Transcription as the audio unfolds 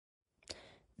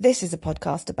This is a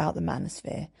podcast about the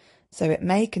manosphere, so it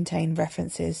may contain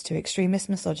references to extremist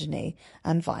misogyny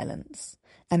and violence,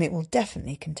 and it will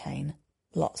definitely contain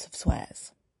lots of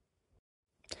swears.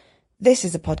 This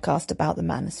is a podcast about the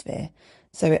manosphere,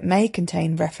 so it may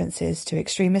contain references to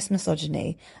extremist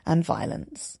misogyny and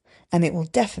violence, and it will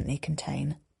definitely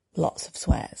contain lots of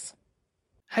swears.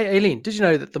 Hey, Aileen, did you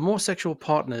know that the more sexual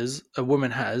partners a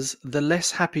woman has, the less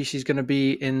happy she's going to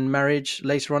be in marriage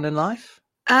later on in life?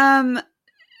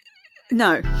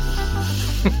 No.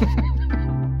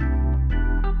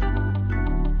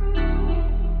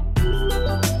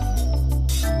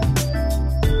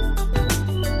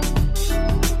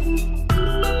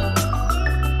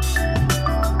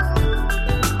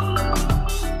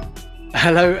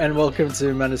 Hello and welcome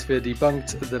to Manosphere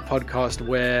Debunked, the podcast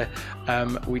where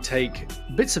we take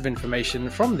bits of information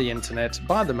from the internet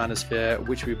by the manosphere,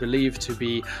 which we believe to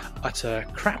be utter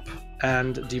crap,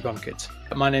 and debunk it.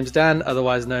 My name's Dan,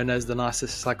 otherwise known as the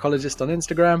Narcissist Psychologist on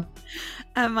Instagram.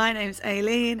 My name's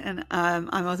Aileen, and I'm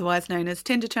otherwise known as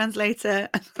Tinder Translator.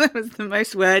 That was the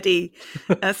most wordy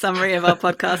summary of our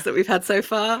podcast that we've had so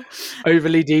far.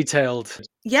 Overly detailed.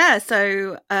 Yeah,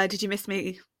 so did you miss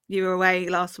me? You were away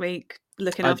last week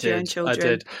looking after your own children. I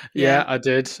did. Yeah, I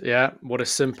did. Yeah, what a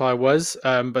simp I was.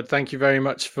 But thank you very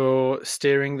much for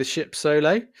steering the ship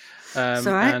solo. It's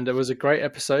all right. And it was a great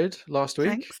episode last week.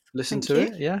 Thanks. Listen to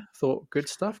it. Yeah, thought good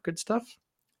stuff.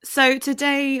 So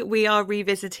today we are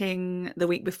revisiting the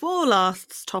week before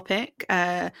last's topic,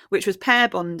 which was pair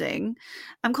bonding.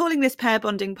 I'm calling this pair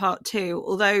bonding part 2,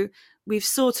 although we've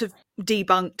sort of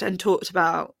debunked and talked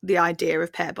about the idea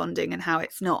of pair bonding and how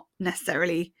it's not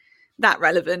necessarily that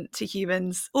relevant to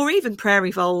humans or even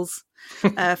prairie voles for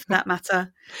that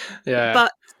matter. Yeah.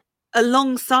 But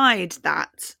alongside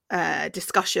that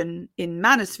discussion in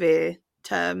manosphere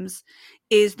terms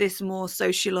is this more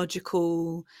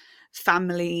sociological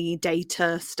family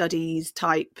data studies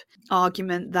type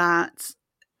argument that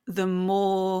the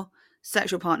more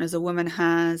sexual partners a woman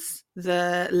has,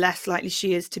 the less likely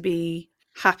she is to be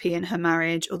happy in her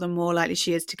marriage, or the more likely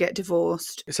she is to get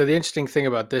divorced. So the interesting thing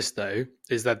about this, though,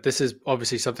 is that this is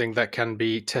obviously something that can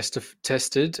be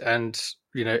tested and,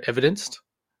 evidenced.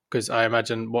 Because I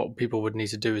imagine what people would need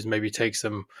to do is maybe take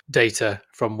some data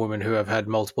from women who have had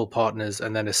multiple partners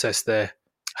and then assess their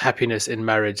happiness in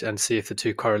marriage and see if the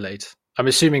two correlate. I'm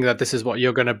assuming that this is what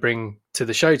you're going to bring to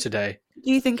the show today.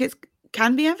 Do you think it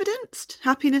can be evidenced,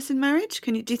 happiness in marriage?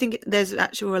 Do you think there's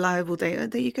actual reliable data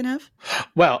that you can have?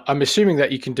 Well, I'm assuming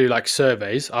that you can do like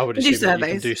surveys. I would assume that you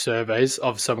can do surveys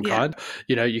of some kind.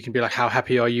 You can be like, how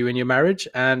happy are you in your marriage?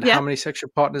 And how many sexual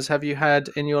partners have you had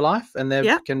in your life? And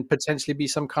there can potentially be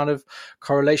some kind of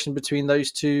correlation between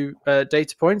those two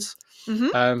data points.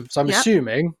 Mm-hmm. So I'm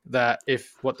assuming that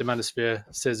if what the manosphere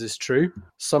says is true,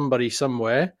 somebody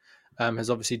somewhere has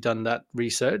obviously done that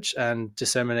research and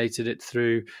disseminated it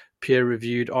through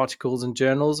peer-reviewed articles and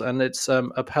journals, and it's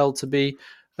upheld to be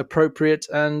appropriate.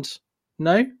 And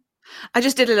no, I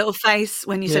just did a little face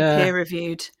when you said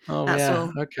peer-reviewed. Oh, that's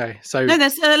all. Okay. So no,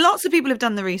 there's lots of people have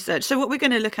done the research. So what we're going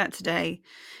to look at today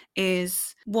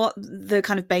is what the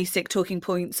kind of basic talking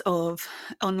points of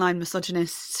online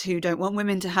misogynists who don't want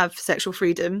women to have sexual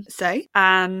freedom say.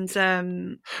 And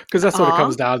because that's what it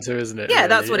comes down to, isn't it? Yeah, really,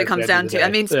 that's what it comes down to. I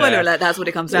mean, spoiler alert, that's what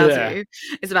it comes down to.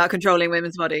 It's about controlling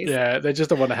women's bodies. Yeah, they just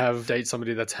don't want to date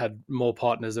somebody that's had more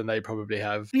partners than they probably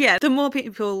have. Yeah, the more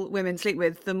people women sleep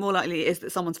with, the more likely it is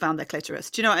that someone's found their clitoris.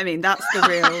 Do you know what I mean? That's the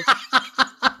real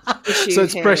issue. So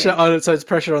it's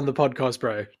pressure on the podcast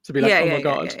bro to be like, oh my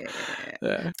god.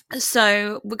 Yeah.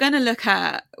 So we're going to look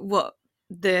at what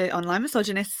the online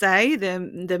misogynists say,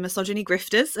 the misogyny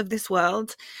grifters of this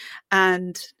world,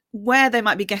 and where they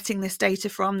might be getting this data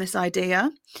from, this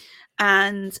idea,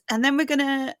 and then we're going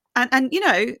to and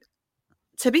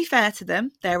to be fair to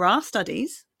them, there are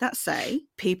studies that say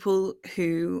people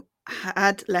who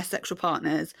had less sexual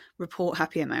partners report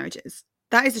happier marriages.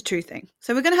 That is a true thing.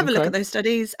 So we're going to have a look at those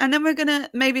studies, and then we're going to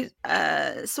maybe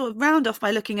sort of round off by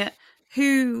looking at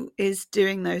who is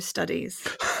doing those studies.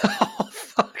 Oh,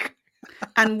 fuck.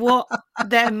 And what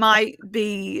there might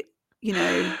be,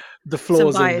 the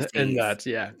flaws in that.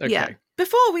 Yeah. Okay. Yeah.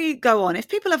 Before we go on, if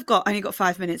people have only got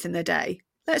 5 minutes in their day,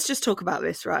 let's just talk about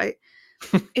this, right?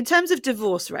 In terms of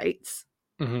divorce rates,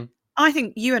 I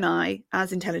think you and I,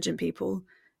 as intelligent people,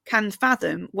 can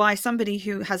fathom why somebody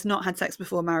who has not had sex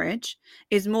before marriage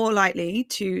is more likely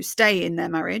to stay in their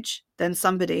marriage than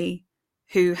somebody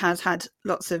who has had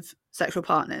lots of sexual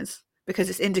partners, because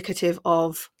it's indicative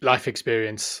of life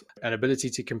experience, an ability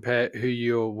to compare who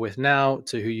you're with now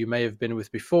to who you may have been with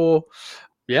before.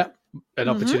 Yeah. An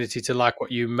opportunity to like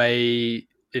what you may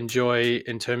enjoy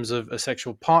in terms of a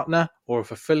sexual partner or a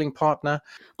fulfilling partner.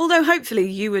 Although hopefully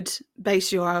you would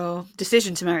base your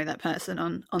decision to marry that person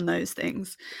on those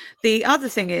things. The other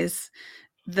thing is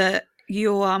that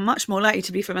you are much more likely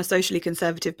to be from a socially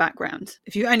conservative background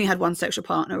if you only had one sexual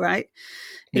partner, right?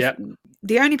 Yeah.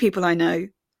 The only people I know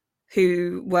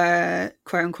who were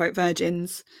quote unquote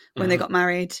virgins when they got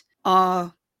married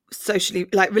are socially,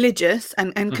 like, religious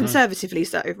and conservatively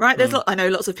so, right? There's I know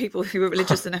lots of people who are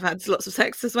religious and have had lots of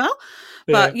sex as well,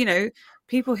 but you know,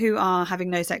 people who are having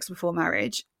no sex before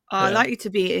marriage are likely to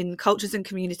be in cultures and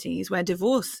communities where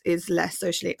divorce is less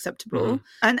socially acceptable.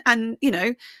 And you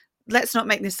know, let's not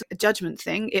make this a judgment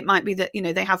thing. It might be that, you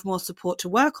know, they have more support to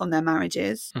work on their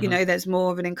marriages. You know, there's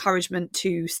more of an encouragement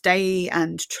to stay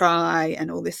and try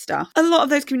and all this stuff. A lot of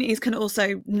those communities can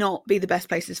also not be the best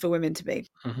places for women to be.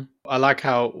 I like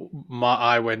how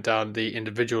I went down the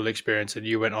individual experience and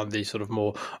you went on the sort of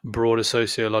more broader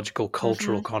sociological,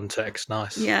 cultural context.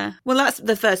 Nice. Yeah. Well, that's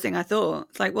the first thing I thought.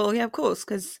 It's like, well, yeah, of course,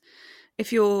 because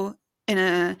if you're in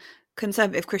a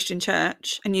conservative Christian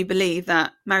church and you believe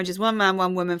that marriage is one man,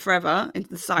 one woman forever in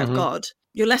the sight of God,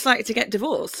 you're less likely to get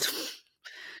divorced.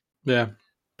 Yeah.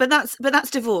 But that's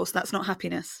divorce. That's not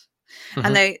happiness.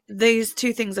 And these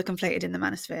two things are conflated in the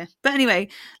manosphere. But anyway,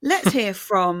 let's hear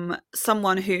from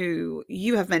someone who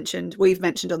we've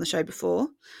mentioned on the show before.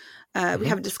 We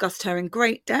haven't discussed her in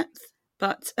great depth,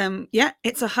 but yeah,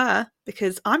 it's a her,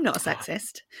 because I'm not a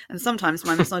sexist, and sometimes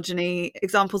my misogyny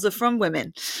examples are from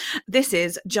women. This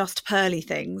is Just Pearly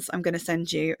Things. I'm going to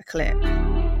send you a clip.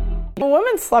 A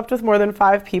woman slept with more than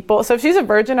 5 people, so if she's a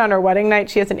virgin on her wedding night,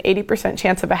 she has an 80%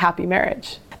 chance of a happy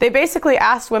marriage. They basically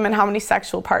asked women how many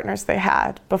sexual partners they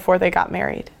had before they got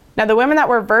married. Now, the women that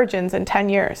were virgins in 10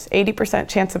 years, 80%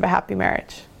 chance of a happy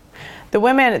marriage. The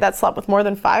women that slept with more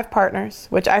than 5 partners,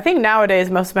 which I think nowadays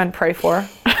most men pray for,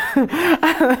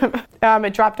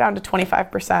 it dropped down to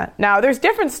 25%. Now, there's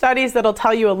different studies that'll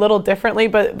tell you a little differently,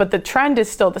 but the trend is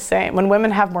still the same. When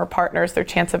women have more partners, their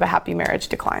chance of a happy marriage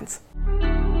declines.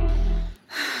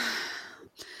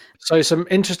 So some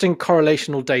interesting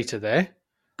correlational data there.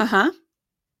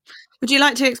 Would you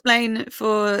like to explain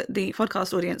for the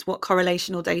podcast audience what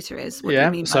correlational data is? What do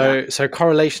you mean by that? So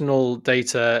correlational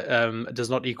data does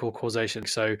not equal causation.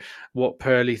 So what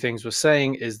Pearly Things was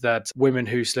saying is that women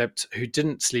who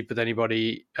didn't sleep with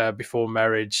anybody before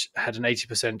marriage had an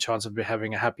 80% chance of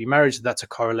having a happy marriage. That's a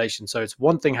correlation. So it's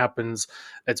one thing happens,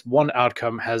 it's one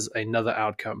outcome has another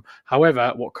outcome.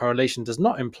 However, what correlation does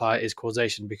not imply is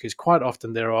causation, because quite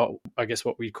often there are, I guess,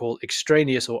 what we call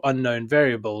extraneous or unknown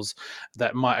variables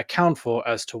that might account for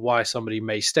as to why somebody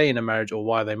may stay in a marriage or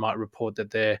why they might report that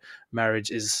their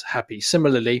marriage is happy.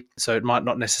 Similarly, so it might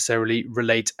not necessarily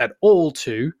relate at all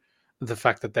to the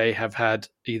fact that they have had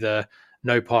either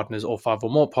no partners or 5 or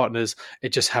more partners.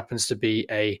 It just happens to be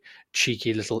a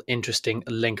cheeky little interesting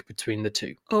link between the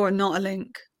two. Or not a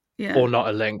link. Yeah. Or not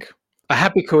a link. A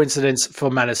happy coincidence for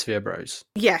Manosphere Bros.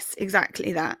 Yes,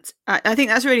 exactly that. I think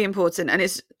that's really important, and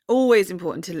it's always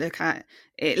important to look at it.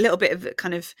 A little bit of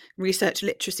kind of research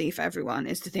literacy for everyone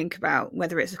is to think about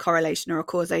whether it's a correlation or a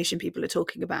causation people are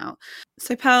talking about.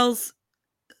 So Pearl's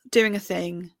doing a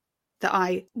thing that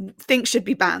I think should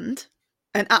be banned,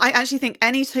 and I actually think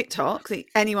any TikTok that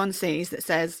anyone sees that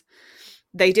says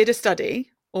they did a study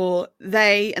and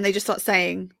they just start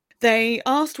saying they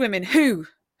asked women who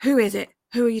is it?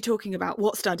 Who are you talking about?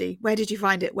 What study? Where did you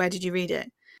find it? Where did you read it?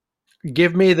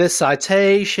 Give me the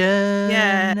citation.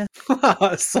 Yeah.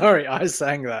 Sorry, I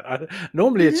sang that.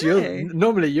 Normally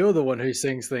you're the one who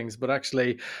sings things, but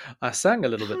actually I sang a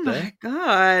little bit there. Oh my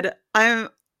God. I'm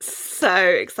so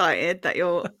excited that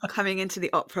you're coming into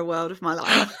the opera world of my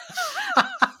life.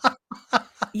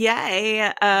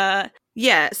 Yay.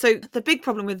 Yeah, so the big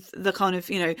problem with the kind of,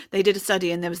 they did a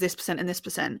study and there was this percent and this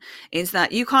percent is that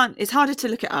it's harder to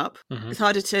look it up. It's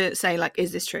harder to say, like,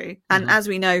 is this true? And as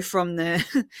we know from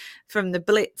the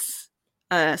Blitz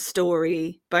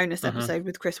story bonus episode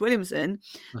with Chris Williamson,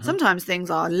 sometimes things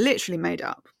are literally made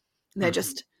up. They're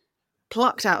just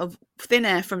plucked out of thin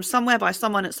air from somewhere by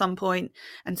someone at some point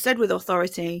and said with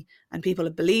authority, and people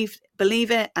believe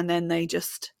it, and then they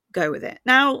just go with it.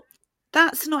 Now,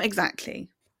 that's not exactly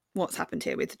what's happened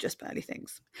here with Just Pearly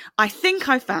Things. I think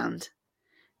I found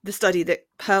the study that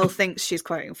Pearl thinks she's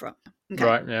quoting from. Okay.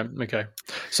 Right, yeah, okay.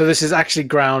 So this is actually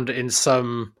grounded in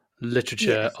some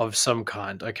literature of some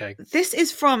kind. Okay. This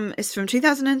is from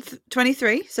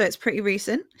 2023, so it's pretty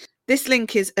recent. This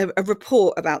link is a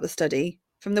report about the study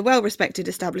from the well-respected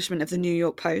establishment of the New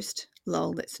York Post.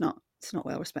 Lol, it's not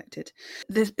well respected.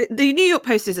 The New York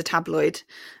Post is a tabloid,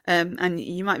 and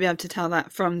you might be able to tell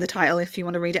that from the title if you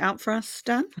want to read it out for us,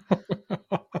 Dan.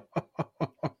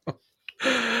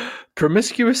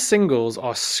 Promiscuous singles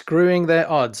are screwing their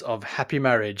odds of happy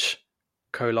marriage,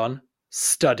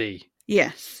 study.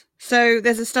 Yes. So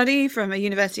there's a study from a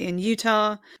university in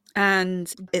Utah,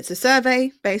 and it's a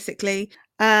survey, basically.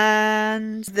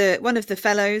 And one of the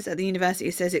fellows at the university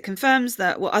says it confirms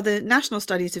that what other national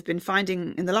studies have been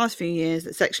finding in the last few years,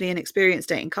 that sexually inexperienced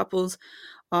dating couples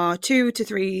are 2 to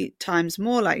 3 times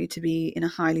more likely to be in a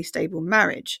highly stable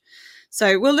marriage.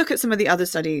 So we'll look at some of the other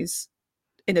studies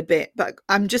in a bit, but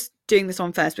I'm just doing this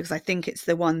one first because I think it's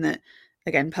the one that,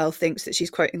 again, Pearl thinks that she's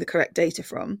quoting the correct data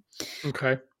from.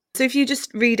 Okay. So if you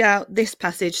just read out this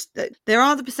passage, that there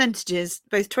are the percentages,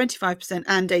 both 25%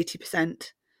 and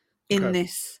 80% in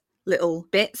this little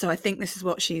bit. So I think this is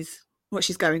what she's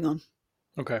going on.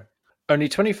 Okay. Only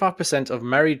 25% of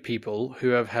married people who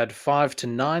have had 5 to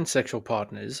 9 sexual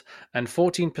partners and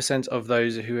 14% of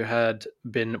those who had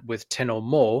been with 10 or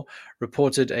more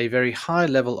reported a very high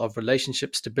level of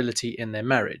relationship stability in their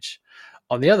marriage.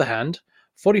 On the other hand,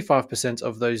 45%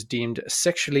 of those deemed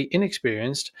sexually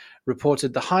inexperienced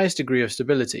reported the highest degree of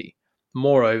stability.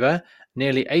 Moreover,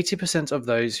 nearly 80% of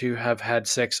those who have had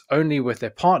sex only with their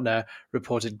partner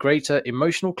reported greater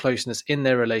emotional closeness in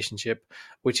their relationship,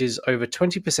 which is over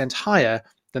 20% higher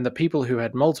than the people who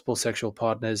had multiple sexual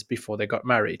partners before they got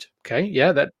married. Okay,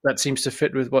 yeah, that seems to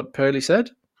fit with what Pearlie said.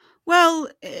 Well,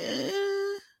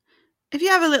 if you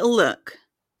have a little look,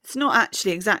 it's not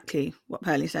actually exactly what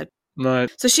Pearlie said. No.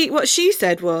 So what she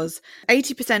said was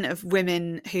 80% of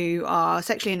women who are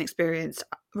sexually inexperienced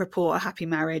report a happy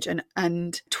marriage, and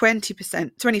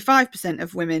 25%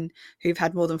 of women who've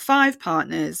had more than 5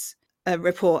 partners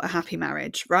report a happy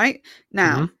marriage, right?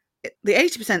 Now, the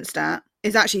 80% stat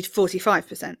is actually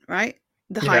 45%, right?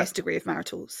 The highest degree of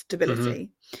marital stability.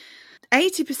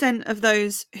 80% of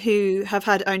those who have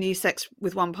had only sex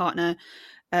with one partner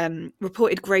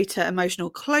reported greater emotional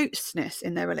closeness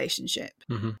in their relationship.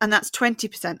 And that's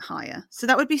 20% higher. So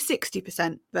that would be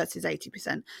 60% versus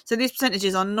 80%. So these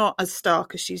percentages are not as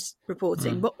stark as she's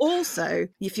reporting. But also,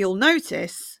 if you'll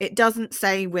notice, it doesn't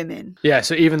say women. Yeah,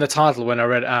 so even the title, when I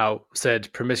read it out,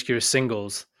 said promiscuous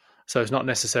singles. So it's not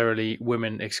necessarily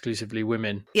women, exclusively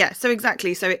women. Yeah, so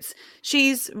exactly. So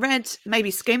she's read,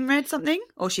 maybe skim read something,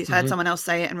 or she's heard someone else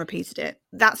say it and repeated it.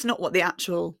 That's not what the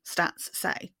actual stats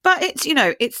say. But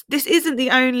this isn't the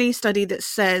only study that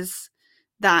says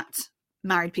that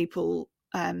married people,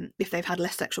 if they've had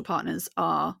less sexual partners,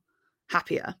 are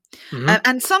happier.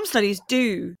 And some studies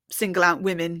do single out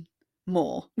women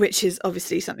more, which is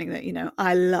obviously something that,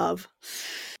 I love.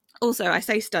 Also, I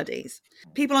say studies.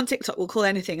 People on TikTok will call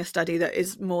anything a study that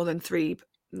is more than 3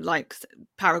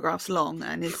 paragraphs long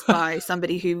and is by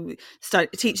somebody who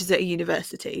teaches at a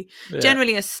university. Yeah.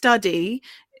 Generally, a study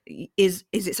is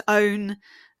its own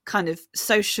kind of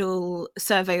social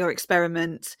survey or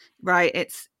experiment, right?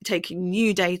 It's taking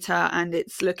new data and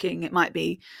it might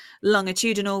be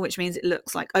longitudinal, which means it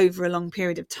looks like over a long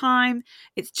period of time.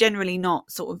 It's generally not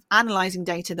sort of analyzing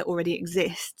data that already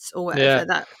exists or whatever.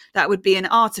 Yeah. That would be an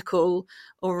article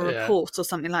or a report or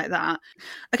something like that.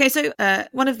 Okay, so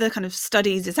one of the kind of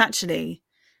studies is actually,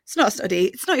 it's not a study,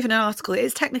 it's not even an article, it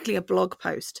is technically a blog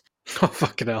post. Oh,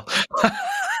 fucking hell.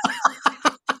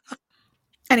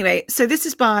 Anyway, so this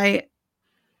is by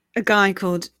a guy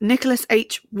called Nicholas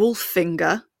H.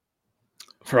 Wolfinger.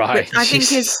 Right. I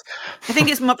think it's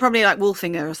probably like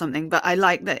Wolfinger or something, but I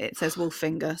like that it says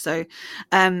Wolfinger. So,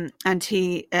 and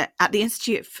he at the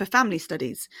Institute for Family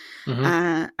Studies,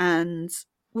 and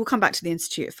we'll come back to the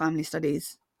Institute of Family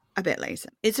Studies a bit later.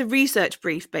 It's a research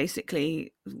brief,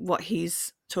 basically, what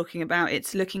he's talking about.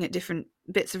 It's looking at different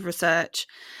bits of research.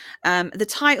 The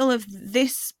title of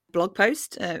this blog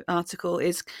post article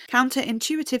is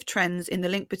Counterintuitive Trends in the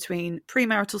Link Between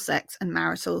Premarital Sex and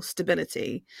Marital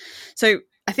Stability. So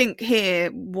I think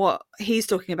here what he's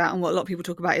talking about and what a lot of people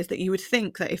talk about is that you would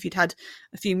think that if you'd had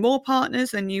a few more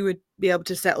partners, then you would be able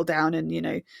to settle down and,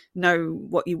 know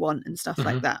what you want and stuff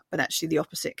like that. But actually the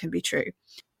opposite can be true.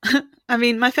 I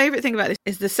mean, my favorite thing about this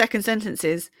is the second sentence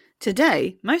is,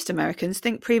 today, most Americans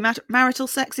think premarital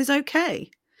sex is okay.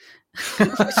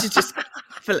 Which is just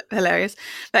hilarious.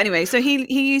 But anyway, so he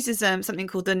uses something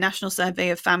called the National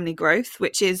Survey of Family Growth,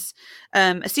 which is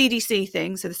a CDC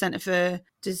thing, so the Center for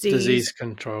Disease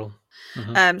Control.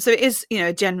 So it is,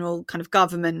 a general kind of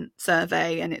government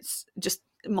survey, and it's just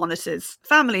monitors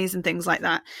families and things like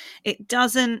that. It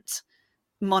doesn't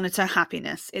monitor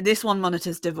happiness. This one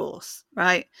monitors divorce,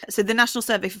 right? So the National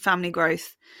Survey for Family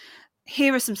Growth,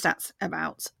 here are some stats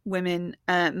about women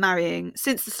marrying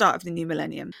since the start of the new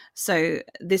millennium. So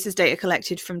this is data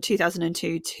collected from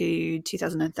 2002 to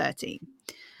 2013.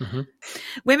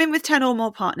 Women with 10 or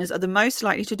more partners are the most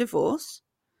likely to divorce.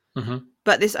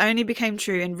 but this only became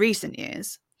true in recent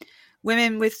years.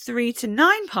 Women with 3 to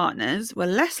 9 partners were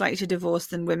less likely to divorce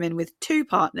than women with 2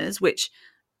 partners, which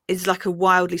is like a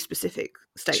wildly specific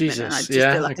statement. And I just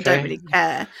feel like I don't really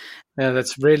care. Yeah,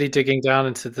 that's really digging down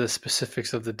into the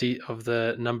specifics of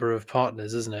the number of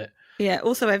partners, isn't it? Yeah,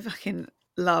 also I fucking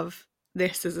love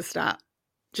this as a stat.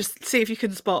 Just see if you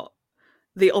can spot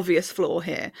the obvious flaw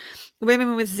here.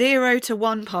 Women with 0 to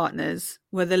 1 partners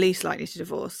were the least likely to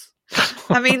divorce.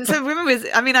 I mean, so women with,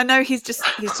 I mean, I know he's just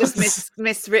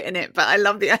miswritten it, but I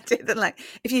love the idea that, like,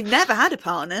 if you've never had a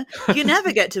partner, you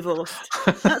never get divorced.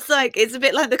 That's like, it's a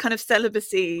bit like the kind of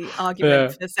celibacy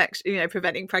argument for sex,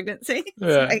 preventing pregnancy.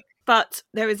 Like, but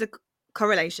there is a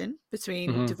correlation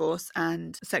between divorce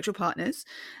and sexual partners,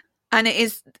 and it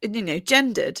is,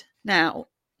 gendered. Now,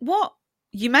 what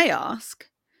you may ask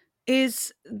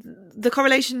is the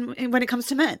correlation when it comes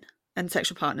to men and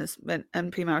sexual partners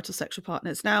and premarital sexual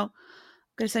partners. Now,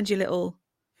 I'm going to send you a little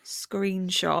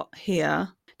screenshot here.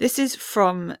 This is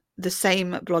from the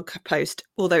same blog post,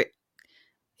 although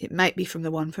it might be from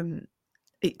the one from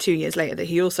 2 years later that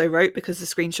he also wrote, because the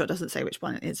screenshot doesn't say which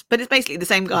one it is. But it's basically the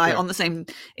same guy on the same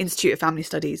Institute of Family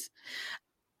Studies.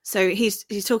 So he's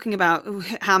talking about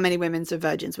how many women are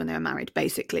virgins when they were married,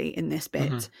 basically, in this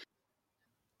bit.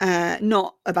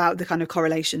 Not about the kind of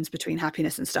correlations between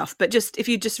happiness and stuff, but just if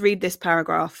you just read this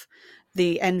paragraph,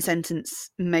 the end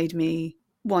sentence made me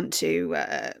want to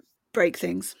break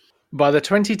things. By the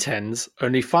 2010s,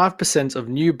 only 5% of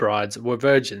new brides were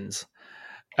virgins.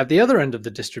 At the other end of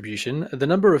the distribution, the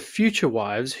number of future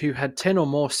wives who had 10 or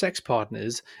more sex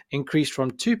partners increased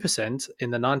from 2%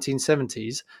 in the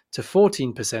 1970s to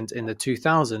 14% in the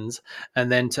 2000s,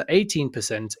 and then to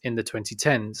 18% in the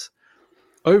 2010s.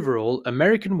 Overall,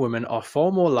 American women are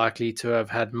far more likely to have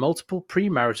had multiple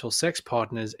premarital sex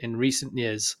partners in recent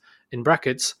years. In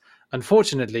brackets,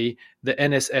 unfortunately, the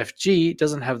NSFG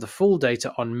doesn't have the full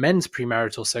data on men's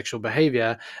premarital sexual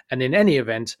behavior, and in any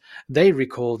event, they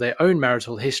recall their own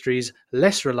marital histories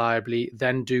less reliably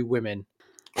than do women.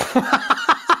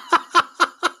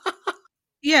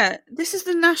 Yeah, this is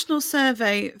the National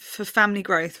Survey for Family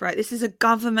Growth, right? This is a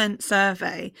government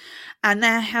survey, and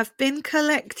they have been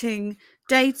collecting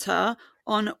data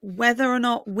on whether or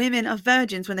not women are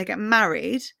virgins when they get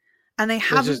married, and they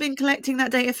haven't been collecting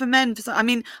that data for men. I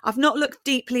mean, I've not looked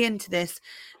deeply into this,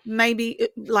 maybe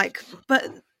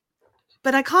but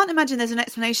I can't imagine there's an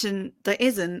explanation that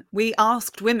isn't. We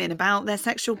asked women about their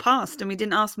sexual past, and we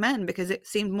didn't ask men because it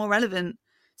seemed more relevant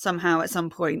somehow at some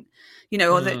point,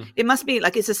 or that it must be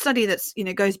like, it's a study that's,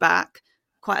 goes back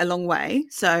quite a long way.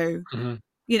 So,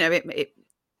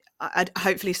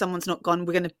 hopefully someone's not gone,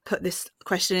 we're going to put this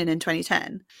question in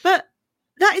 2010. But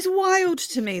that is wild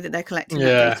to me that they're collecting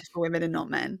that data for women and not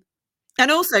men.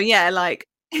 And also,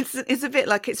 it's a bit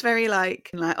like, it's very like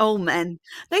old men.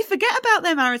 They forget about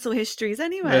their marital histories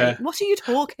anyway. Yeah. What are you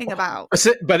talking about?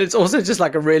 But it's also just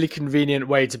like a really convenient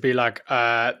way to be like,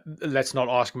 let's not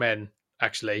ask men,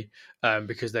 actually,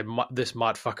 because this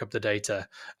might fuck up the data,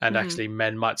 and actually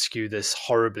men might skew this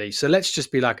horribly. So let's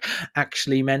just be like,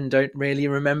 actually, men don't really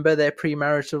remember their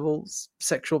premarital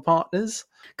sexual partners.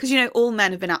 Because, all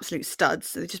men have been absolute studs.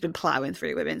 So they've just been plowing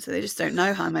through women. So they just don't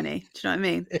know how many. Do you know what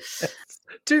I mean?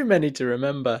 Too many to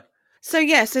remember. So,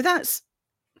 so that's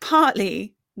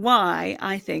partly why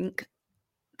I think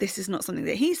this is not something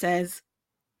that he says.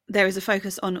 There is a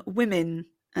focus on women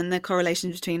and the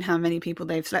correlation between how many people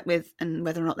they've slept with and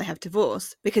whether or not they have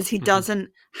divorce, because he doesn't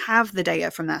have the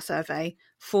data from that survey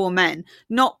for men,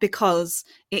 not because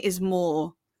it is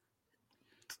more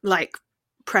like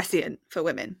prescient for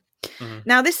women.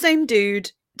 Now, this same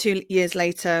dude 2 years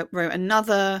later wrote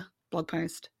another blog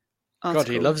post article.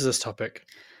 God, he loves this topic.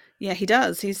 Yeah, he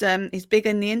does. He's big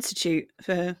in the Institute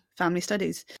for Family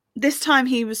Studies. This time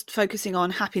he was focusing on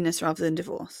happiness rather than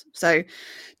divorce. So,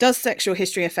 does sexual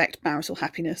history affect marital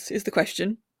happiness is the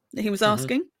question that he was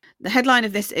asking. The headline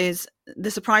of this is,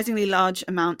 the surprisingly large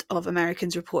amount of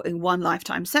Americans reporting one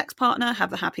lifetime sex partner have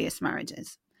the happiest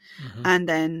marriages. And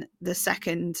then the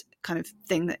second kind of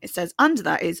thing that it says under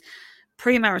that is,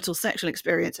 premarital sexual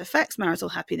experience affects marital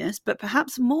happiness, but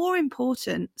perhaps more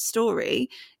important story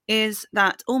is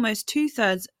that almost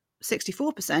 2/3,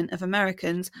 64% of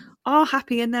Americans are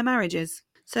happy in their marriages.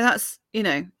 So that's,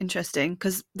 interesting,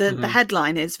 because the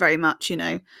headline is very much,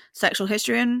 sexual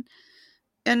history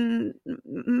and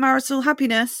marital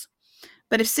happiness.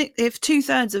 But if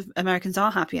 2/3 of Americans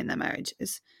are happy in their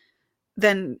marriages,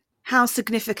 then how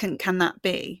significant can that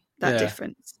be, that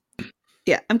difference?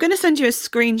 Yeah, I'm going to send you a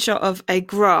screenshot of a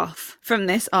graph from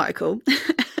this article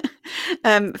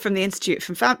from the Institute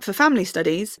for Family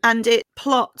Studies, and it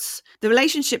plots the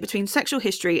relationship between sexual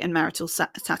history and marital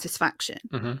satisfaction.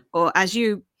 Or, as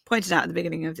you pointed out at the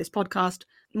beginning of this podcast,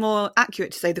 more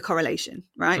accurate to say the correlation,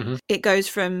 right? It goes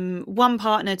from 1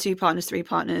 partner, 2 partners, 3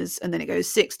 partners, and then it goes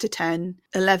 6 to 10,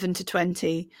 11 to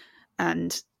 20,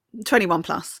 and 21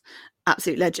 plus.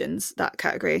 Absolute legends, that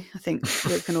category, I think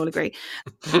we can all agree.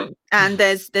 And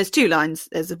there's 2 lines.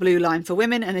 There's a blue line for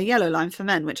women and a yellow line for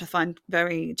men, which I find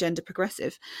very gender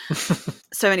progressive.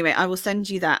 So anyway, I will send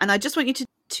you that. And I just want you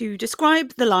to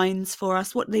describe the lines for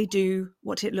us, what they do,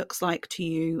 what it looks like to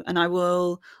you. And I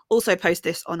will also post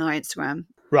this on our Instagram.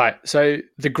 Right. So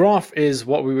the graph is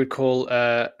what we would call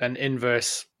an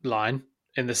inverse line,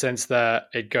 in the sense that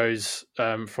it goes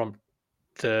from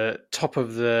the top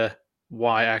of the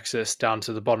y-axis down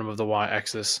to the bottom of the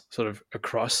y-axis, sort of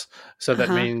across. So that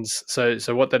means so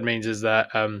what that means is that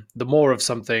the more that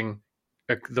something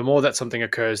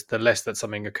occurs, the less that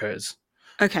something occurs.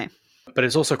 Okay. But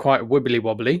it's also quite wibbly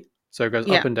wobbly, so it goes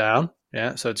up and down.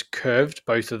 Yeah, so it's curved.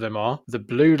 Both of them are. The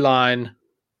blue line,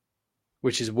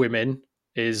 which is women,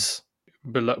 is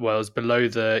below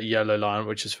the yellow line,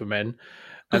 which is for men.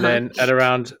 And then at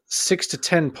around 6 to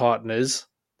 10 partners,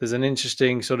 there's an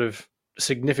interesting sort of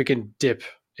significant dip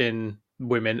in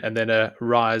women and then a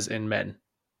rise in men.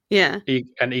 Yeah.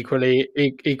 And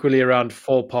equally around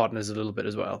 4 partners a little bit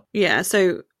as well. Yeah.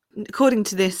 So according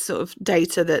to this sort of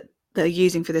data that they're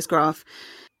using for this graph,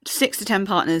 6 to 10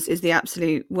 partners is the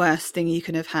absolute worst thing you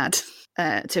can have had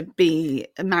to be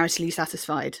maritally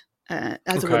satisfied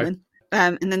as a woman.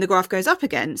 And then the graph goes up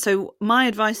again. So my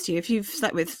advice to you, if you've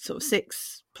slept with sort of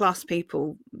 6 plus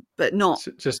people, but not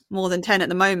just more than 10 at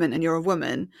the moment, and you're a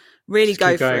woman, really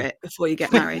go for it before you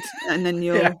get married, and then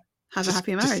you'll have a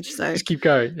happy marriage. So just keep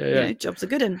going. Jobs are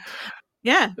good. And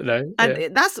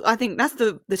I think that's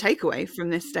the takeaway from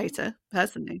this data,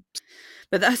 personally.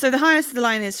 But so the highest of the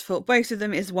line is for both of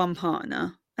them is 1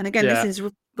 partner. And again, this is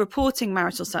reporting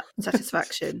marital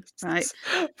satisfaction, right?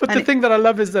 But the thing that I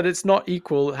love is that it's not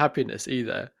equal happiness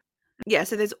either. Yeah,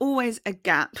 so there's always a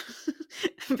gap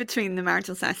between the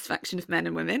marital satisfaction of men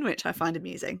and women, which I find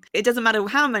amusing. It doesn't matter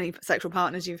how many sexual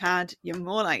partners you've had, you're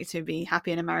more likely to be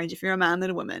happy in a marriage if you're a man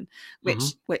than a woman,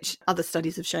 which other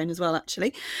studies have shown as well,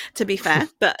 actually, to be fair.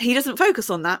 But he doesn't focus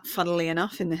on that, funnily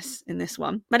enough, in this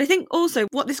one. But I think also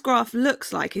what this graph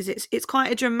looks like is it's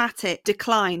quite a dramatic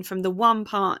decline from the 1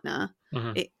 partner.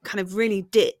 It kind of really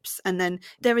dips, and then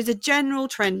there is a general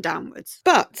trend downwards.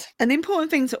 But an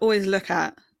important thing to always look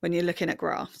at when you're looking at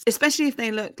graphs, especially if they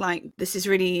look like this is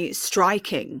really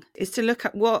striking, is to look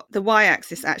at what the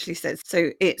y-axis actually says.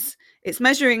 So it's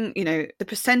measuring, the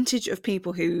percentage of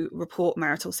people who report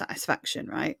marital satisfaction,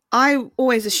 right? I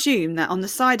always assume that on the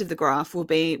side of the graph will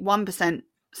be 1%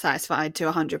 satisfied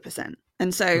to 100%.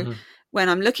 And so when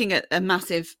I'm looking at a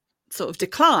massive sort of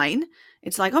decline,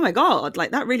 it's like, oh my God,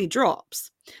 like that really drops.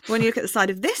 But when you look at the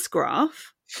side of this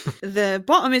graph, the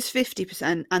bottom is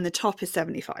 50% and the top is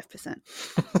 75%.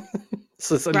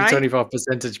 So it's only 25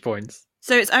 percentage points.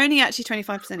 So it's only actually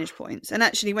 25 percentage points. And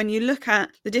actually, when you look at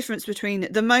the difference between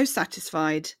the most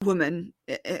satisfied woman,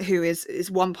 who is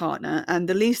 1 partner, and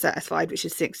the least satisfied, which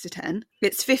is 6 to 10,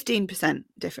 it's 15%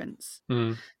 difference.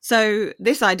 So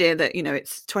this idea that,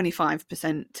 it's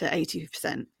 25% to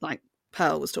 80%, like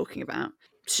Pearl was talking about,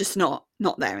 it's just not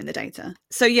there in the data.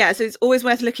 So so it's always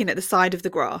worth looking at the side of the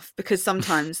graph, because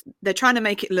sometimes they're trying to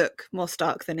make it look more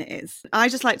stark than it is. I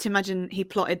just like to imagine he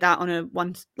plotted that on a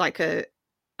one, like an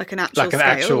actual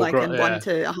scale, like a 1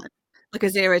 to like a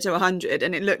 0 to 100,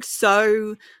 and it looked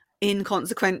so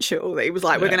inconsequential that he was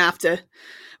like, we're gonna have to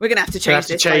change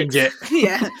this. Change it.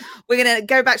 Yeah, we're gonna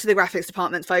go back to the graphics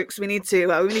department, folks. We need to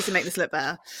make this look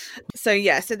better. So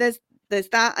so there's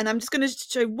that, and I'm just going to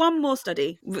show one more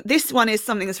study. This one is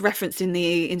something that's referenced in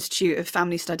the Institute of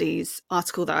Family Studies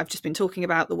article that I've just been talking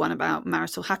about, the one about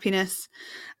marital happiness.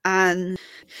 And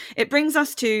it brings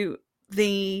us to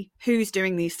the who's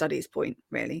doing these studies point,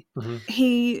 really.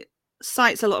 He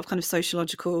cites a lot of kind of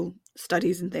sociological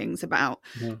studies and things about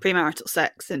premarital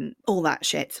sex and all that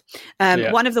shit.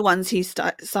 One of the ones he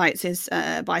cites is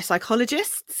by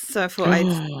psychologists. So I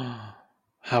thought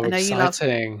how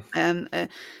exciting.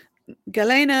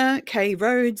 Galena K.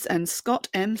 Rhodes and Scott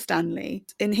M. Stanley.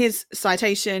 In his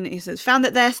citation, he says, found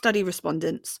that their study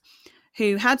respondents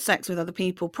who had sex with other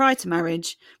people prior to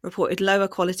marriage reported lower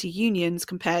quality unions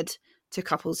compared to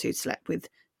couples who'd slept with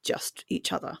just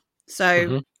each other.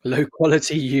 So low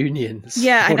quality unions.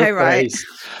 Yeah, I know, right?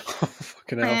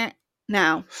 Fucking hell.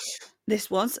 Now, this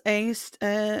was a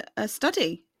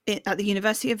study at the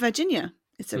University of Virginia.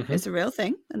 It's a real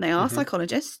thing, and they are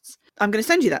psychologists. I'm going to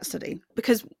send you that study,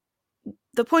 because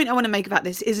the point I want to make about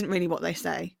this isn't really what they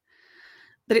say.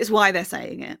 but it's why they're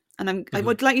saying it. And I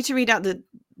would like you to read out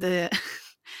the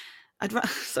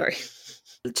sorry.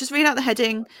 Just read out the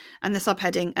heading and the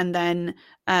subheading, and then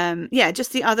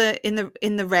just the other in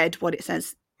the red what it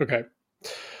says. Okay.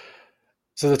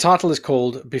 So the title is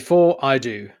called Before I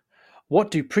Do. What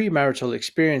do premarital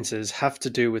experiences have to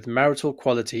do with marital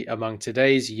quality among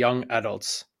today's young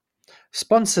adults?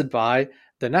 Sponsored by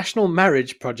the National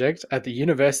Marriage Project at the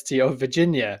University of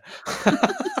Virginia.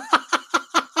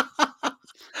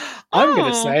 I'm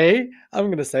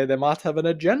going to say they might have an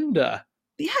agenda.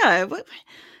 Yeah.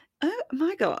 Oh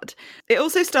my God. It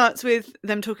also starts with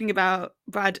them talking about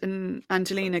Brad and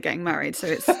Angelina getting married. So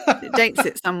it dates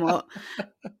it somewhat.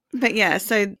 But yeah,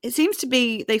 so it seems to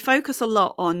be they focus a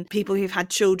lot on people who've had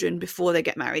children before they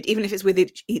get married, even if it's with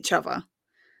each other.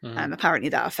 Apparently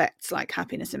that affects like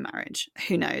happiness in marriage.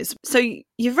 Who knows? So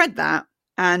you've read that,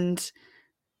 and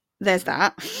there's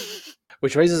that.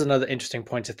 Which raises another interesting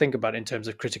point to think about in terms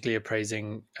of critically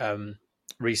appraising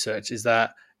research, is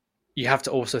that you have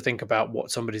to also think about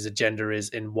what somebody's agenda is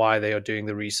in why they are doing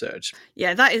the research.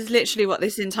 Yeah, that is literally what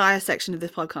this entire section of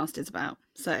this podcast is about.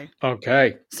 So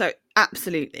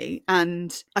absolutely.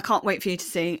 And I can't wait for you to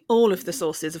see all of the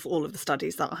sources of all of the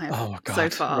studies that I have so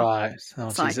far. Right.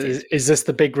 Is this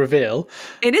the big reveal?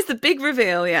 It is the big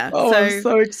reveal, yeah. Oh, I'm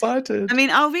so excited. I mean,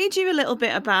 I'll read you a little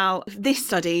bit about this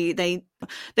study. They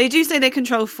do say they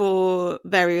control for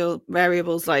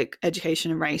variables like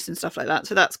education and race and stuff like that.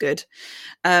 So that's good.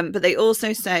 But they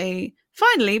also say,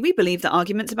 finally, we believe that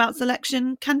arguments about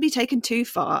selection can be taken too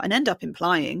far and end up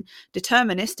implying,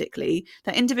 deterministically,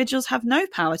 that individuals have no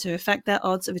power to affect their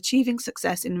odds of achieving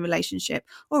success in a relationship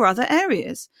or other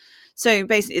areas. So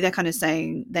basically, they're kind of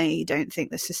saying they don't think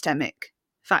the systemic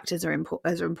factors are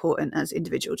as important as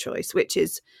individual choice, which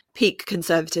is peak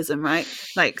conservatism, right?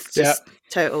 Like, just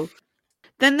total.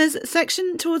 Then there's a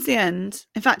section towards the end.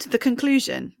 In fact, the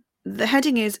conclusion. The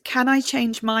heading is, "Can I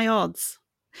change my odds?"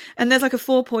 And there's like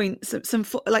 4 points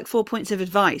of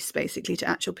advice basically to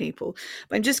actual people.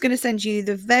 But I'm just going to send you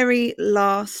the very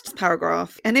last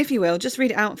paragraph. And if you will, just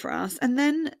read it out for us. And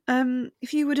then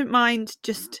if you wouldn't mind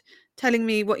just telling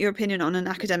me what your opinion on an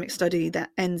academic study that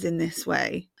ends in this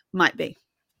way might be.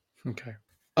 Okay.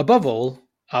 Above all,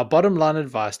 our bottom line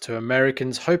advice to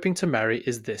Americans hoping to marry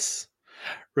is this.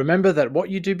 Remember that what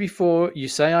you do before you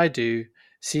say I do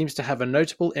seems to have a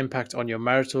notable impact on your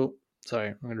marital... Sorry,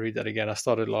 I'm going to read that again. I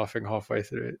started laughing halfway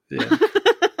through it. Yeah.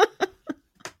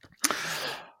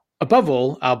 Above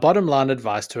all, our bottom line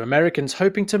advice to Americans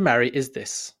hoping to marry is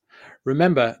this.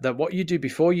 Remember that what you do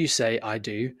before you say I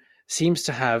do seems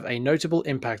to have a notable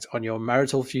impact on your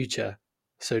marital future.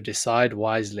 So decide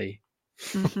wisely.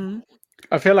 Mm-hmm.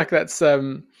 I feel like that's...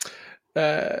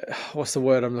 what's the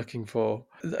word I'm looking for?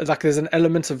 Like there's an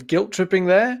element of guilt tripping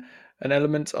there. An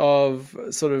element of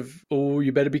sort of, oh,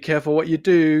 you better be careful what you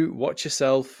do. Watch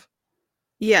yourself.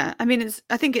 Yeah, I mean,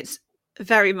 I think it's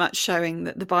very much showing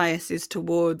that the bias is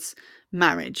towards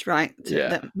marriage, right? Yeah.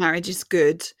 That marriage is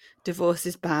good, divorce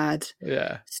is bad.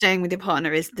 Yeah. Staying with your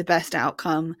partner is the best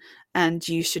outcome, and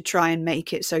you should try and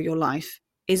make it so your life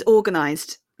is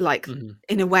organized, like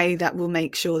in a way that will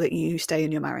make sure that you stay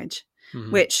in your marriage,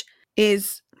 which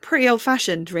is pretty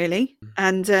old-fashioned, really.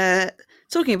 And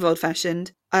talking of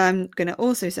old-fashioned, I'm going to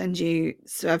also send you...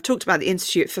 So I've talked about the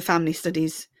Institute for Family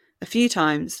Studies a few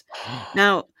times.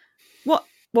 Now,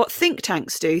 what think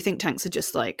tanks do, think tanks are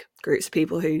just like groups of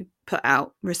people who put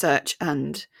out research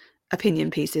and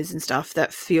opinion pieces and stuff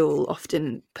that fuel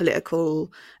often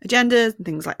political agendas and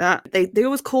things like that. They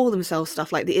always call themselves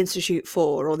stuff like the Institute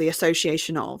for or the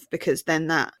Association of, because then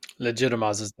that...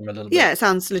 legitimizes them a little bit. Yeah, it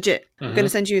sounds legit. I'm going to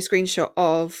send you a screenshot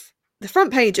of... the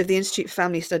front page of the Institute for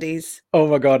Family Studies. Oh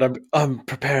my God, I'm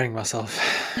preparing myself.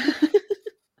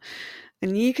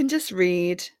 And you can just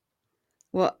read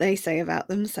what they say about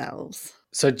themselves.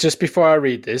 So just before I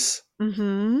read this,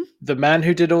 the man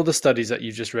who did all the studies that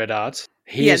you just read out,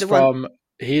 he is from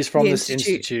this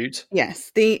institute.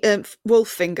 Yes, the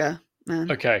Wolfinger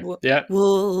man. Okay, yeah.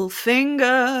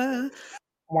 Wolfinger.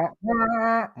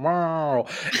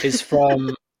 Is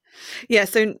from... Yeah,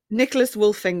 so Nicholas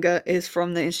Wolfinger is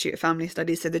from the Institute of Family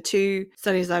Studies. So the two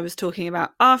studies I was talking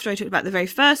about after I talked about the very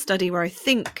first study where I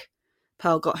think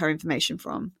Pearl got her information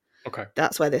from. Okay.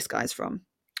 That's where this guy's from.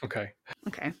 Okay,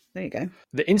 there you go.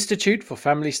 The Institute for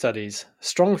Family Studies,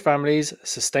 Strong Families,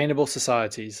 Sustainable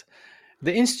Societies.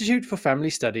 The Institute for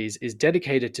Family Studies is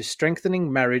dedicated to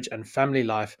strengthening marriage and family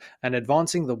life and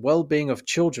advancing the well-being of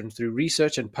children through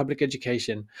research and public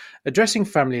education. Addressing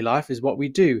family life is what we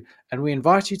do, and we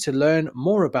invite you to learn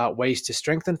more about ways to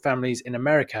strengthen families in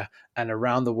America and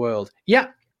around the world. Yeah,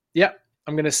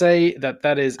 I'm going to say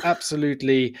that is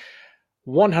absolutely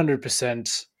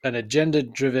 100% an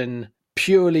agenda-driven,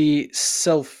 purely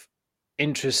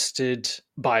self-interested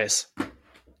bias.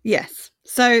 Yes.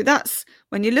 So that's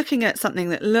when you're looking at something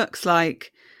that looks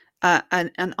like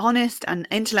an honest and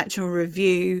intellectual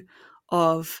review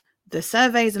of the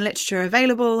surveys and literature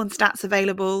available and stats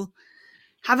available,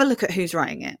 have a look at who's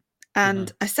writing it.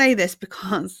 And I say this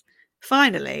because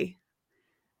finally,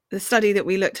 the study that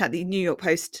we looked at, the New York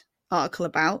Post article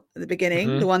about at the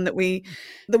beginning, the one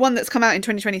that's come out in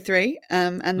 2023,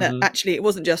 and that actually it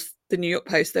wasn't just the New York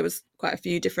Post, there was quite a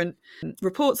few different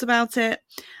reports about it,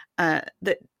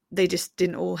 that they just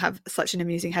didn't all have such an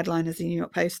amusing headline as the New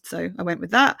York Post, so I went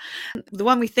with that. The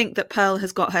one we think that Pearl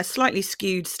has got her slightly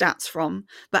skewed stats from,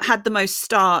 but had the most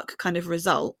stark kind of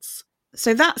results.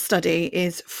 So that study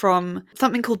is from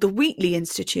something called the Wheatley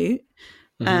Institute,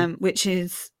 which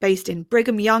is based in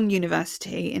Brigham Young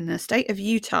University in the state of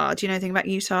Utah. Do you know anything about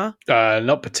Utah?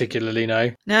 Not particularly,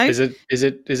 no. No? Is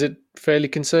it fairly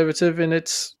conservative in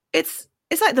its? It's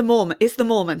like the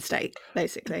Mormon state,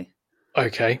 basically.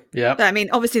 Okay, yeah. I mean,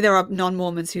 obviously there are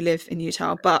non-Mormons who live in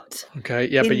Utah, but okay,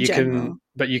 yeah, but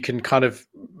you can kind of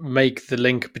make the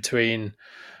link between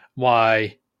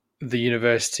why the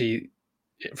university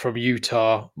from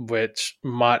Utah, which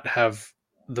might have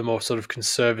the more sort of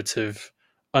conservative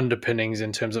underpinnings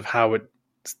in terms of how it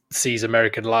sees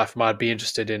American life, might be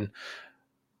interested in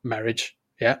marriage.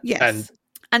 Yeah. Yes.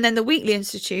 And then the Wheatley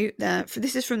Institute,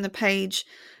 this is from the page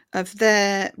of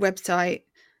their website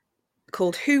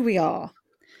called Who We Are.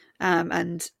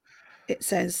 And it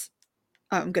says,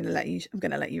 I'm going to let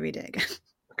you read it again.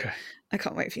 Okay. I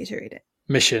can't wait for you to read it.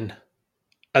 Mission.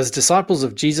 As disciples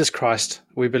of Jesus Christ,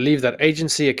 we believe that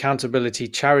agency, accountability,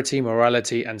 charity,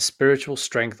 morality, and spiritual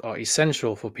strength are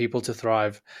essential for people to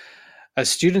thrive. As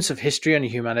students of history and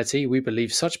humanity, we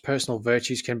believe such personal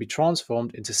virtues can be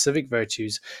transformed into civic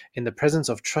virtues in the presence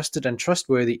of trusted and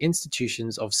trustworthy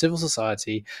institutions of civil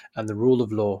society and the rule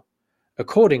of law.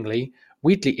 Accordingly,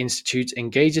 Wheatley Institute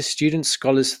engages students,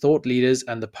 scholars, thought leaders,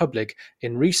 and the public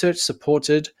in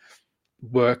research-supported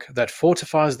work that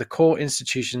fortifies the core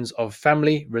institutions of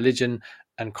family, religion,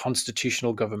 and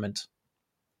constitutional government.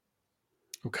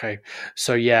 Okay,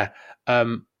 so yeah,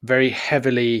 very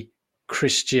heavily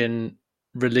Christian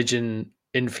religion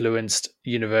influenced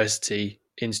university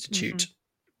institute.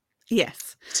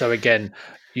 Yes. So again,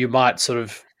 you might sort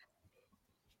of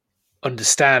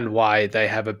understand why they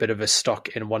have a bit of a stock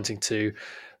in wanting to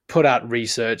put out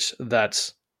research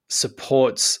that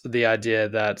supports the idea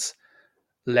that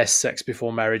less sex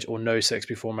before marriage or no sex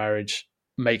before marriage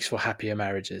makes for happier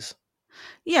marriages.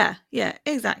 Yeah,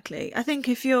 exactly. I think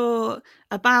if your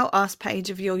About Us page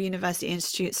of your university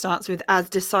institute starts with as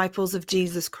disciples of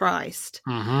Jesus Christ,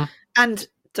 and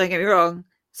don't get me wrong,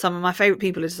 some of my favourite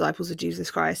people are disciples of Jesus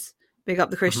Christ. Big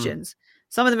up the Christians.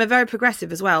 Some of them are very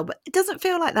progressive as well, but it doesn't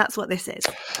feel like that's what this is.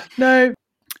 No.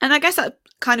 And I guess that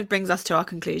kind of brings us to our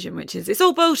conclusion, which is it's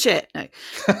all bullshit. No.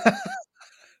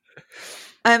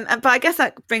 But I guess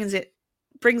that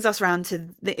brings us round to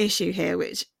the issue here,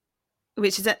 which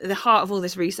is at the heart of all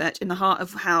this research, in the heart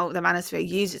of how the Manosphere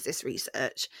uses this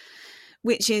research,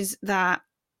 which is that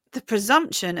the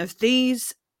presumption of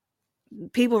these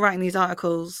people writing these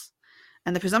articles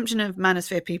and the presumption of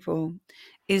Manosphere people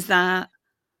is that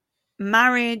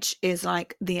marriage is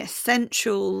like the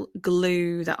essential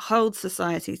glue that holds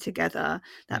society together,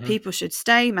 that people should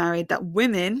stay married, that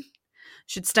women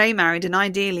should stay married and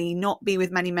ideally not be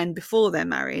with many men before they're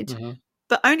married,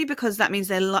 but only because that means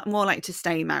they're more likely to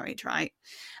stay married, right?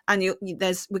 And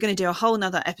we're going to do a whole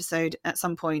nother episode at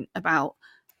some point about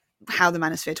how the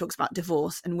Manosphere talks about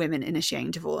divorce and women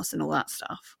initiating divorce and all that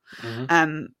stuff,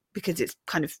 because it's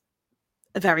kind of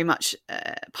very much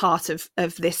part of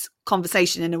this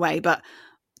conversation in a way, but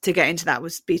to get into that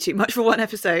would be too much for one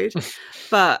episode.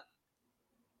 But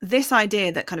this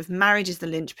idea that kind of marriage is the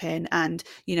linchpin, and,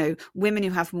 you know, women who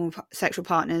have more sexual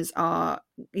partners are,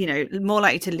 you know, more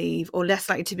likely to leave or less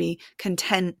likely to be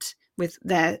content with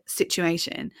their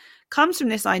situation, comes from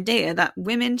this idea that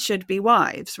women should be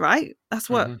wives, right? That's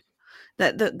what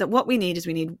that what we need is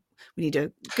we need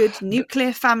a good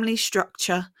nuclear family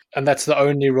structure. And that's the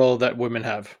only role that women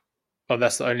have. Or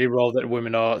that's the only role that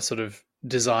women are sort of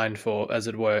designed for, as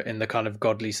it were, in the kind of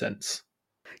godly sense.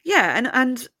 Yeah,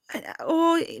 and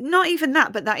or not even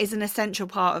that, but that is an essential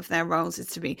part of their roles, is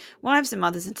to be wives and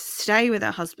mothers and to stay with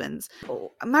their husbands.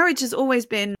 Marriage has always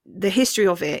been, the history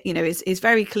of it, you know, is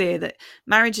very clear that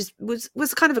marriage was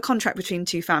kind of a contract between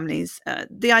two families.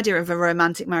 The idea of a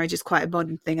romantic marriage is quite a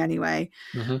modern thing anyway.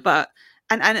 But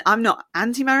and I'm not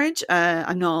anti-marriage.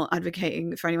 I'm not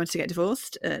advocating for anyone to get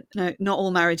divorced. No, not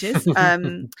all marriages.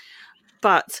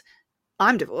 But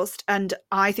I'm divorced, and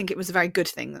I think it was a very good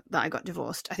thing that I got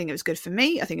divorced. I think it was good for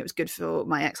me. I think it was good for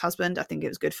my ex-husband. I think it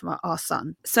was good for our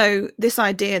son. So this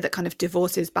idea that kind of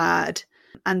divorce is bad,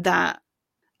 and that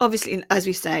obviously, as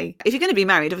we say, if you're going to be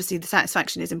married, obviously the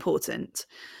satisfaction is important.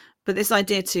 But this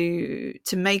idea to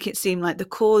make it seem like the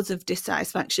cause of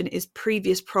dissatisfaction is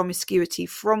previous promiscuity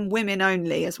from women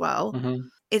only as well,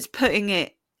 it's putting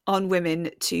it on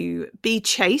women to be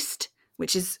chaste,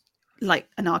 which is like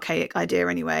an archaic idea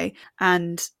anyway.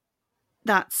 And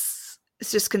it's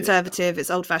just conservative,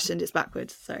 it's old-fashioned, it's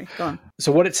backwards. So go on.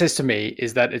 So what it says to me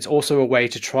is that it's also a way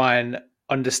to try and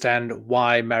understand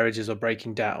why marriages are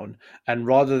breaking down, and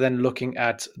rather than looking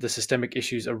at the systemic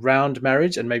issues around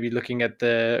marriage and maybe looking at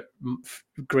the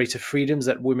greater freedoms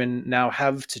that women now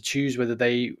have to choose whether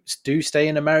they do stay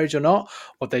in a marriage or not,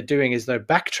 what they're doing is they're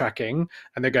backtracking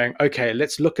and they're going, okay,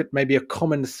 let's look at maybe a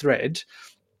common thread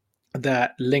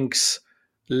that links,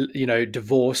 you know,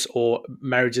 divorce or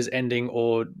marriages ending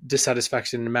or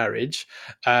dissatisfaction in marriage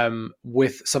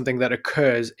with something that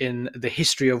occurs in the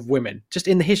history of women, just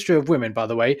in the history of women, by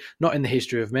the way, not in the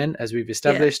history of men, as we've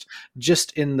established,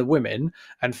 just in the women,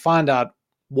 and find out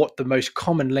what the most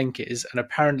common link is. And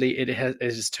apparently it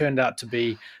has turned out to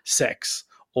be sex,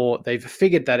 or they've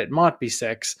figured that it might be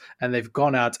sex, and they've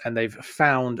gone out and they've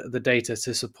found the data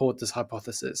to support this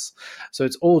hypothesis. So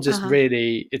it's all just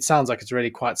really, it sounds like it's really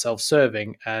quite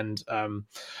self-serving, and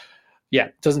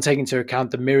doesn't take into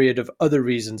account the myriad of other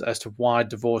reasons as to why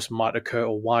divorce might occur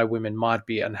or why women might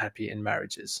be unhappy in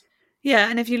marriages. Yeah,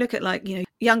 and if you look at, like, you know,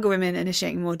 younger women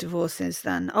initiating more divorces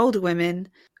than older women,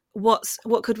 what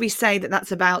could we say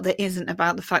that's about that isn't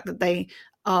about the fact that they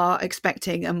are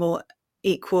expecting a more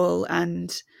equal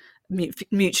and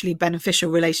mutually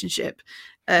beneficial relationship?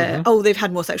 They've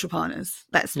had more sexual partners,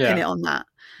 let's pin it on that.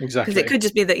 Exactly, because it could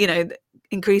just be that, you know,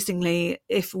 increasingly,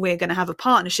 if we're going to have a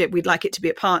partnership, we'd like it to be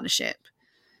a partnership,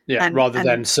 rather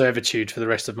than servitude for the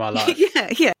rest of my life.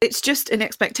 It's just an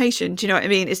expectation, do you know what I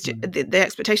mean? It's just, the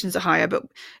expectations are higher, but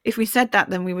if we said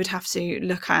that, then we would have to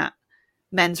look at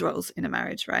men's roles in a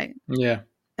marriage, right?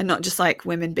 And not just like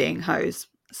women being hoes.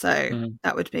 So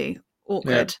that would be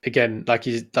awkward. Again, like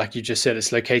you just said,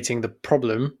 it's locating the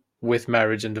problem with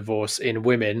marriage and divorce in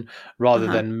women rather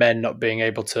than men not being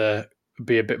able to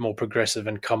be a bit more progressive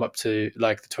and come up to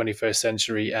like the 21st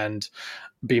century and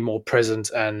be more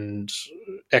present and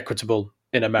equitable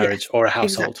in a marriage or a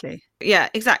household. Exactly. Yeah,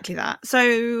 exactly that.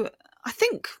 So I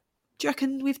think, do you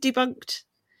reckon we've debunked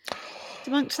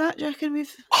that? Do you reckon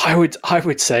we've? I would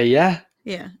say, yeah.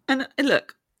 Yeah. And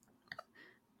look,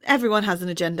 everyone has an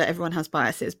agenda, everyone has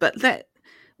biases, but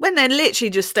when they're literally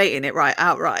just stating it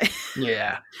outright.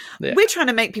 Yeah. We're trying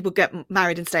to make people get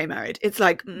married and stay married. It's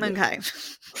like, okay,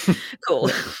 cool.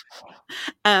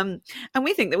 And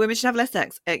we think that women should have less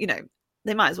sex. You know,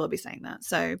 they might as well be saying that.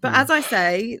 So, but as I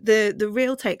say, the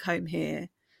real take home here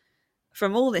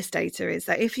from all this data is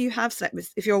that if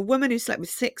you're a woman who slept with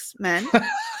 6 men,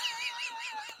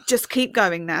 just keep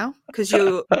going now, because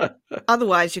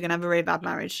otherwise you're going to have a really bad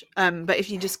marriage. But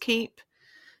if you just keep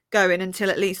going until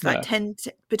at least like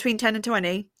between 10 and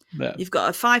 20, you've got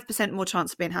a 5% more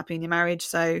chance of being happy in your marriage.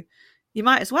 So you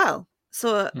might as well.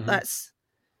 So that's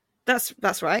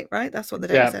right? That's what the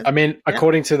data says. I mean,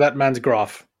 according to that man's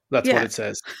graph, that's what it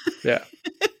says. Yeah.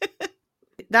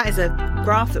 That is a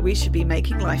graph that we should be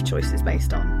making life choices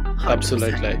based on. 100%.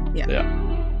 Absolutely. Yeah.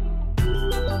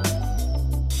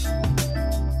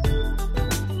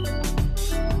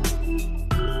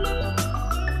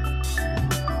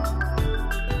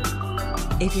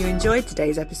 If you enjoyed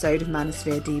today's episode of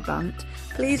Manosphere Debunked,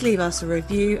 please leave us a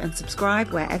review and subscribe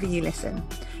wherever you listen.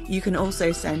 You can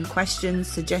also send questions,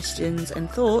 suggestions and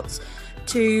thoughts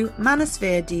to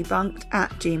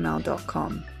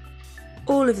manospheredebunked@gmail.com.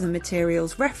 All of the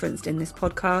materials referenced in this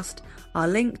podcast are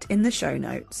linked in the show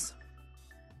notes.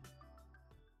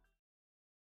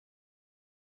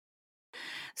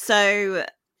 So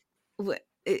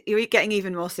you're getting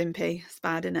even more simpy. It's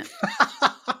bad, isn't it?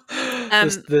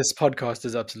 This podcast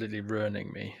is absolutely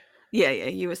ruining me. Yeah,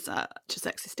 you were such a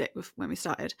sexist dick when we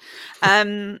started.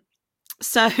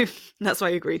 So that's why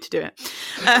you agreed to do it. So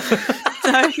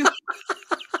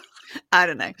I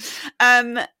don't know.